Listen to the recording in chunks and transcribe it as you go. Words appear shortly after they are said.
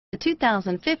The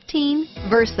 2015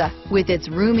 Versa. With its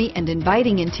roomy and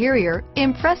inviting interior,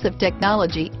 impressive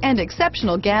technology, and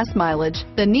exceptional gas mileage,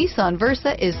 the Nissan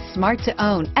Versa is smart to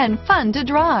own and fun to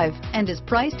drive, and is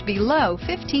priced below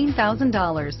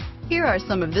 $15,000. Here are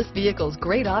some of this vehicle's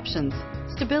great options: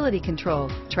 stability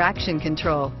control, traction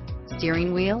control,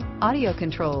 steering wheel audio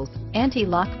controls,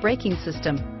 anti-lock braking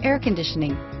system, air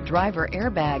conditioning, driver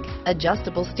airbag,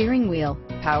 adjustable steering wheel,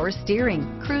 power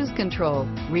steering, cruise control,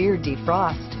 rear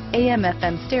defrost,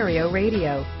 AM/FM stereo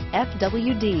radio,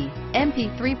 FWD,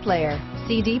 MP3 player,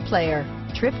 CD player,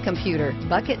 trip computer,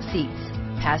 bucket seats,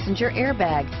 passenger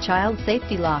airbag, child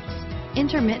safety locks,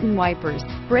 intermittent wipers,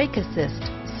 brake assist.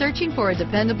 Searching for a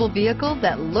dependable vehicle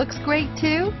that looks great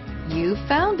too? You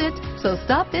found it, so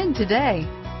stop in today.